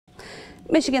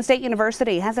Michigan State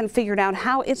University hasn't figured out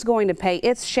how it's going to pay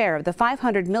its share of the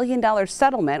 $500 million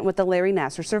settlement with the Larry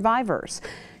Nassar survivors.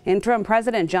 Interim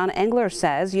President John Engler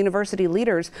says university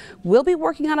leaders will be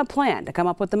working on a plan to come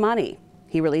up with the money.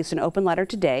 He released an open letter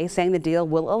today saying the deal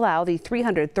will allow the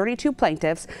 332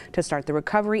 plaintiffs to start the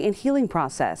recovery and healing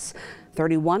process.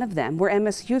 31 of them were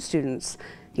MSU students.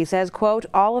 He says, quote,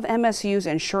 all of MSU's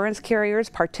insurance carriers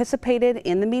participated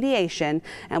in the mediation,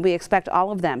 and we expect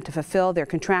all of them to fulfill their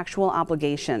contractual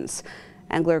obligations.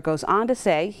 Engler goes on to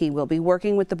say he will be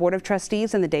working with the Board of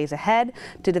Trustees in the days ahead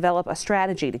to develop a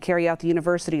strategy to carry out the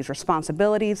university's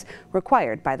responsibilities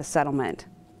required by the settlement.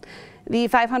 The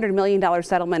 $500 million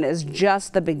settlement is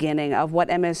just the beginning of what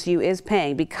MSU is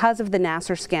paying because of the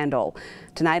Nassar scandal.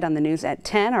 Tonight on the news at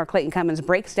 10, our Clayton Cummins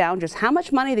breaks down just how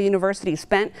much money the university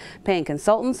spent paying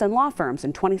consultants and law firms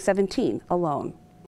in 2017 alone.